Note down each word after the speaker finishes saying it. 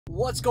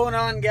What's going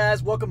on,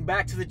 guys? Welcome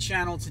back to the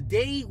channel.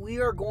 Today we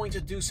are going to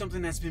do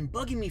something that's been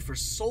bugging me for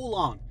so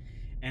long,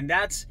 and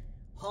that's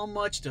how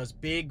much does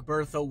Big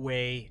Bertha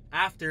weigh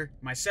after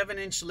my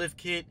 7-inch lift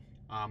kit,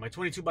 my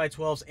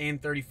 22x12s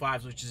and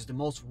 35s, which is the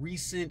most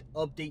recent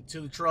update to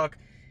the truck.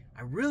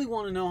 I really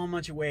want to know how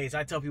much it weighs.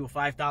 I tell people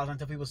 5,000, I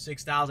tell people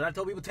 6,000, I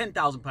tell people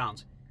 10,000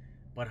 pounds.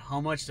 But how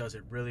much does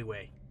it really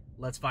weigh?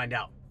 Let's find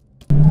out.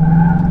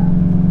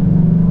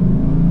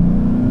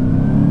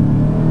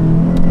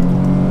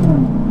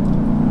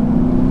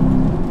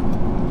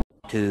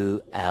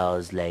 2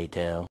 hours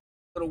later.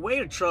 To weigh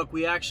a truck,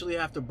 we actually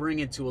have to bring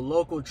it to a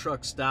local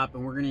truck stop,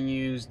 and we're going to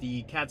use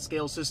the cat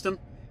scale system.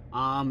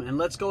 And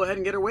let's go ahead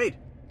and get her weighed.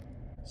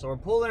 So we're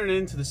pulling it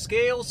into the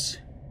scales.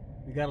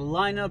 We got to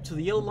line up to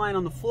the yellow line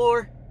on the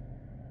floor,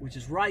 which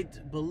is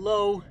right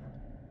below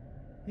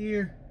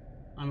here.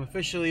 I'm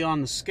officially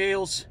on the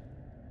scales.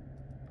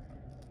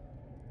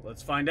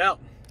 Let's find out.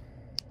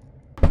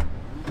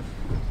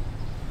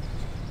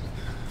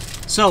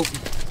 So,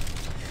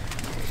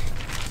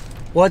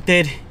 what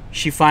did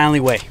she finally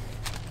weigh?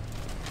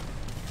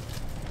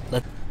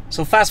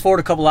 So fast forward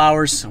a couple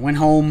hours, I went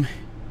home,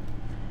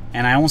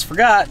 and I almost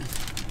forgot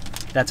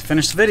that to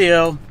finish the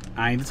video,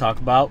 I need to talk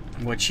about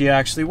what she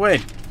actually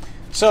weighed.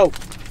 So,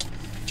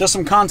 just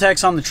some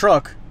context on the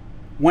truck.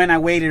 When I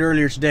weighed it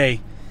earlier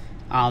today,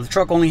 the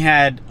truck only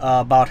had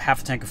about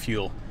half a tank of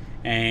fuel,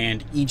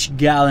 and each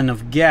gallon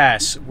of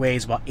gas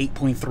weighs about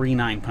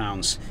 8.39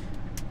 pounds.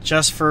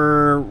 Just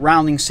for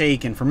rounding's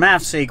sake and for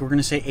math's sake, we're going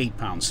to say 8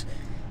 pounds.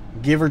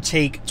 Give or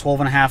take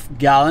 12.5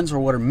 gallons, or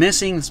what are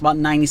missing, it's about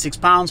 96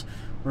 pounds.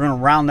 We're going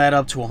to round that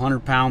up to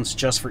 100 pounds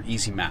just for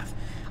easy math.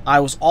 I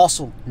was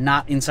also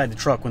not inside the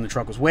truck when the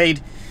truck was weighed,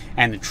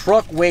 and the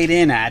truck weighed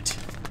in at,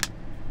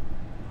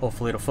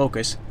 hopefully it'll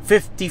focus,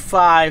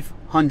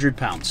 5,500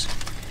 pounds.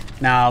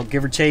 Now,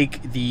 give or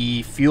take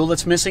the fuel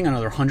that's missing,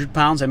 another 100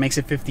 pounds, that makes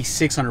it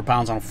 5,600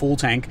 pounds on a full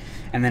tank,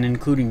 and then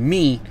including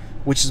me,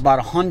 which is about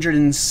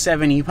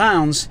 170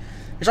 pounds,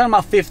 you're talking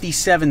about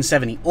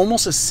 5,770,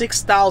 almost a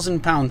 6,000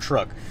 pound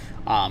truck.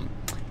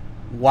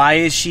 Why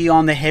is she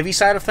on the heavy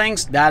side of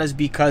things? That is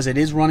because it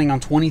is running on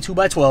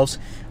 22x12s,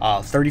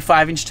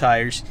 35-inch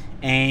tires,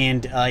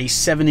 and a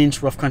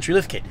 7-inch rough country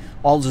lift kit.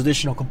 All those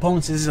additional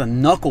components. This is a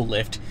knuckle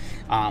lift,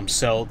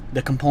 so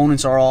the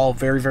components are all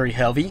very, very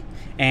heavy,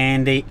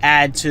 and they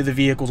add to the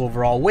vehicle's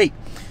overall weight.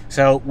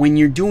 So when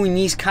you're doing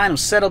these kind of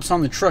setups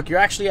on the truck, you're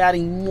actually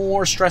adding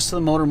more stress to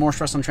the motor, more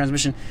stress on the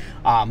transmission,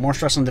 more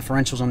stress on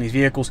differentials on these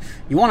vehicles.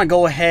 You want to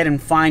go ahead and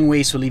find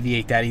ways to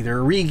alleviate that, either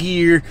a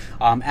re-gear,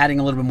 adding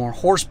a little bit more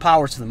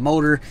horsepower to the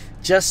motor,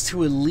 just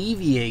to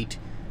alleviate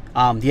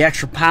the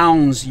extra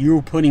pounds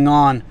you're putting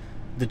on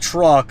the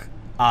truck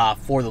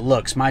for the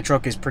looks. My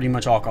truck is pretty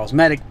much all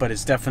cosmetic, but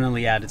it's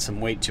definitely added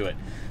some weight to it.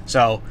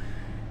 So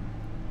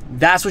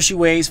that's what she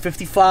weighs,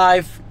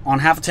 55 on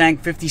half a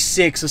tank,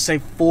 56, let's say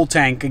full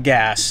tank of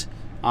gas,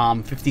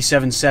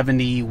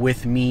 5770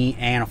 with me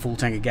and a full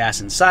tank of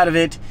gas inside of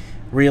it.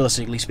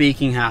 Realistically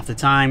speaking, half the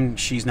time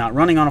she's not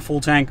running on a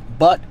full tank,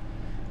 but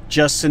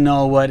just to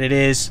know what it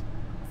is,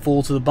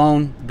 full to the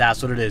bone,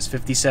 that's what it is,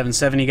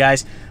 5770,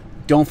 guys.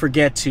 Don't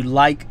forget to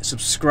like,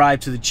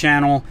 subscribe to the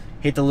channel,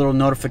 hit the little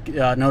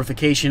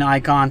notification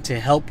icon to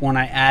help when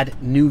I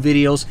add new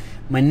videos.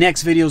 My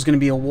next video is going to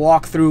be a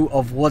walkthrough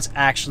of what's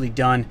actually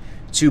done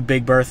to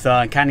Big Bertha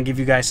and kind of give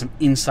you guys some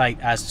insight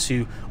as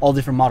to all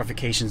different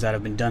modifications that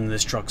have been done to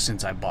this truck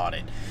since I bought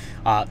it.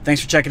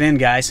 Thanks for checking in,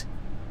 guys.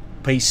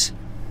 Peace.